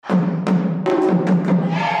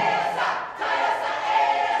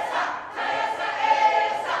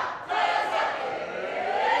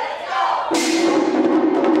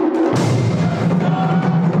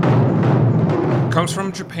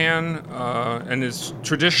Japan, and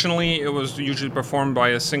traditionally it was usually performed by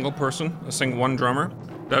a single person, one drummer.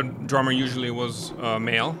 That drummer usually was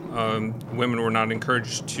male. Women were not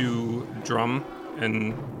encouraged to drum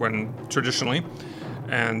traditionally,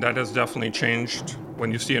 and that has definitely changed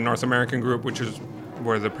when you see a North American group, which is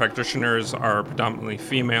where the practitioners are predominantly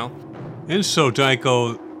female. Enso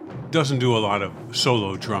Daiko doesn't do a lot of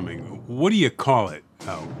solo drumming. What do you call it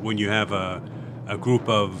when you have a group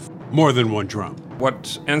of more than one drum? What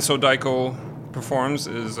Enso Daiko performs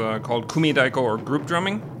is called Kumi Daiko, or group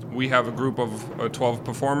drumming. We have a group of 12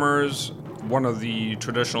 performers. One of the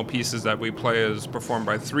traditional pieces that we play is performed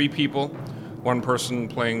by 3 people. One person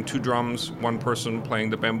playing 2 drums, one person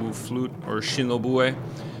playing the bamboo flute, or shinobue,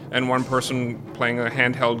 and one person playing a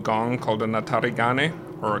handheld gong called a natarigane,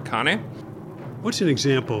 or a kane. What's an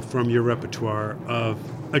example from your repertoire of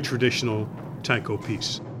a traditional taiko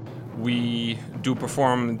piece? We do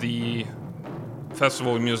perform the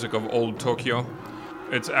festival music of Old Tokyo.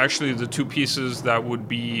 It's actually the 2 pieces that would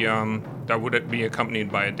be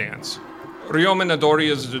accompanied by a dance. Ryome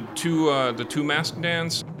Nadori is the two mask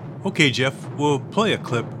dance. Okay, Jeff, we'll play a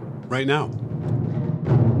clip right now.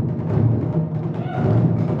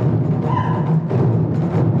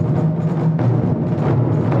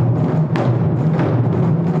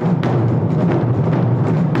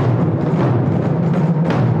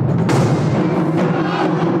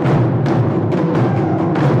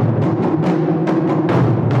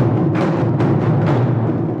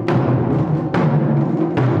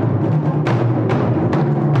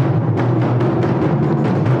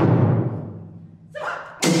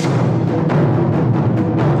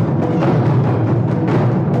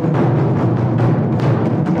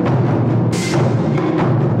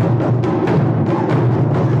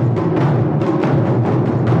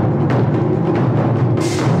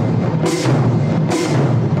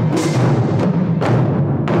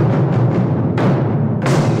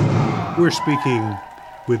 We're speaking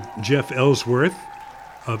with Jeff Ellsworth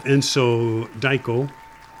of Enso Daiko,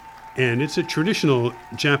 and it's a traditional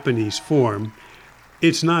Japanese form.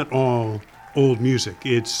 It's not all old music.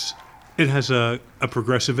 It has a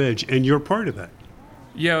progressive edge, and you're part of that.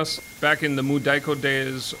 Yes, back in the Mudaiko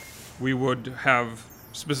days, we would have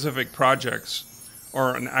specific projects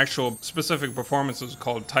or an actual specific performances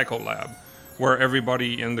called Taiko Lab, where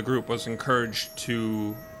everybody in the group was encouraged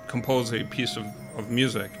to compose a piece of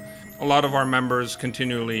music. A lot of our members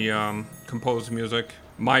continually compose music.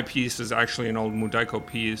 My piece is actually an old Mudaiko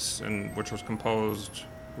piece, which was composed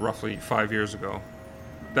roughly 5 years ago.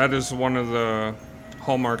 That is one of the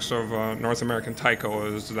hallmarks of North American taiko,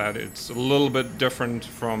 is that it's a little bit different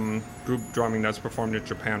from group drumming that's performed in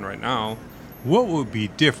Japan right now. What would be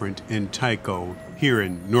different in taiko here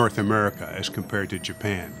in North America as compared to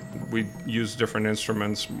Japan? We use different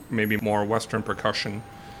instruments, maybe more Western percussion.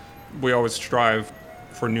 We always strive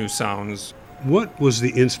for new sounds. What was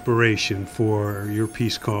the inspiration for your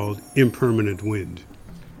piece called Impermanent Wind?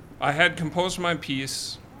 I had composed my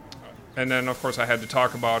piece, and then of course I had to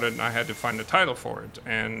talk about it, and I had to find a title for it.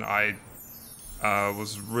 And I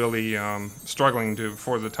was really struggling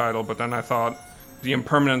for the title, but then I thought the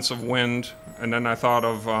impermanence of wind, and then I thought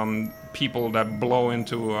of people that blow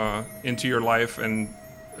into your life and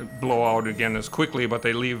blow out again as quickly, but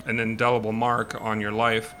they leave an indelible mark on your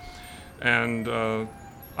life. And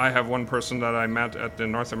I have one person that I met at the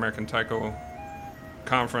North American Taiko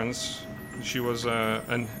conference. She was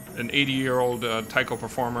an 80-year-old taiko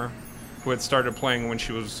performer who had started playing when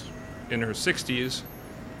she was in her 60s.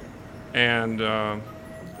 And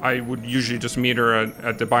I would usually just meet her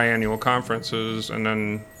at the biannual conferences, and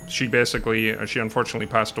then she unfortunately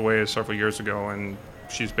passed away several years ago, and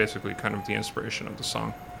she's basically kind of the inspiration of the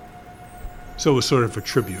song. So it was sort of a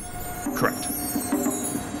tribute. Correct.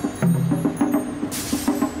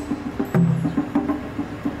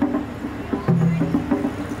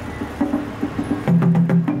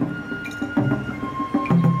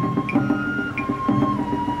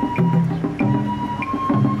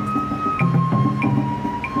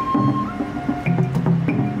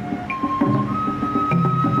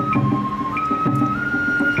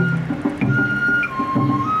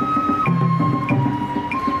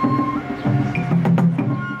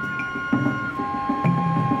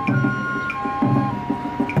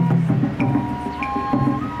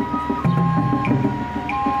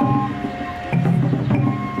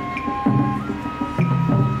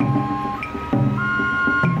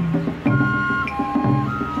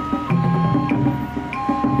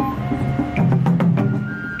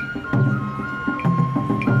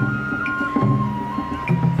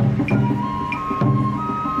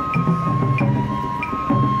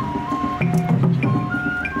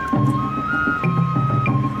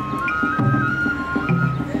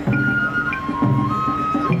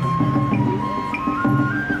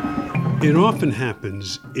 It often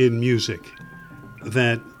happens in music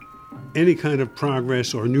that any kind of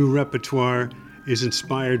progress or new repertoire is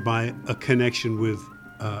inspired by a connection with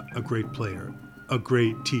a great player, a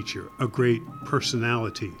great teacher, a great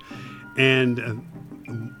personality. And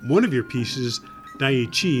one of your pieces,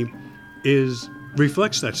 Daiichi,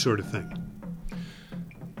 reflects that sort of thing.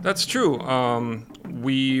 That's true.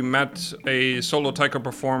 We met a solo taiko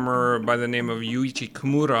performer by the name of Yuichi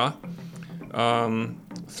Kimura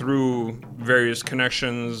through various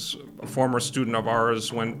connections. A former student of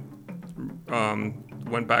ours went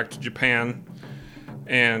back to Japan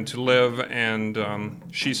and to live, and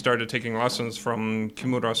she started taking lessons from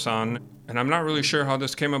Kimura-san. And I'm not really sure how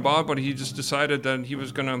this came about, but he just decided that he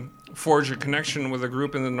was going to forge a connection with a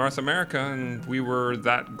group in North America, and we were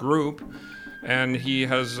that group. And he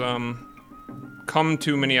has come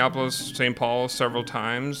to Minneapolis, St. Paul several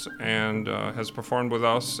times, and has performed with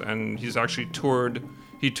us. And he's actually toured.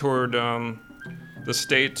 He toured the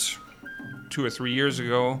States 2 or 3 years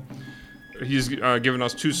ago. He's given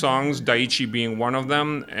us 2 songs, Daiichi being one of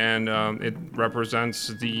them, and it represents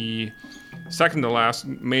the second to last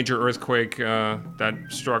major earthquake that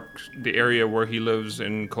struck the area where he lives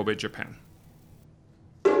in Kobe, Japan.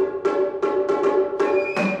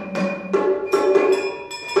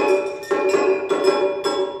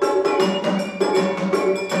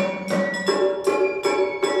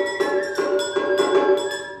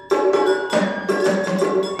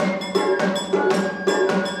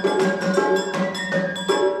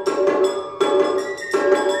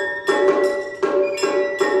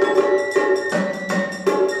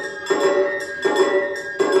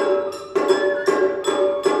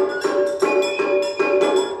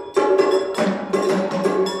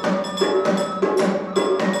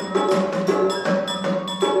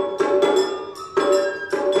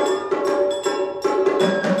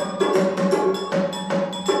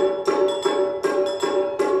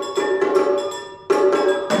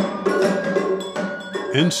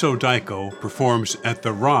 Enso Daiko performs at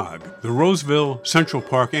the ROG, the Roseville Central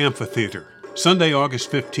Park Amphitheater, Sunday,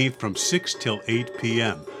 August 15th from 6 till 8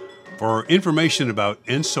 p.m. For information about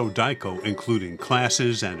Enso Daiko, including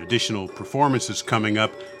classes and additional performances coming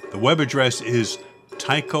up, the web address is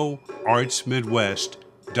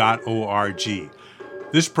taikoartsmidwest.org.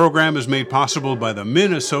 This program is made possible by the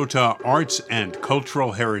Minnesota Arts and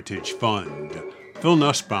Cultural Heritage Fund. Phil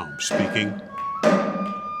Nussbaum speaking.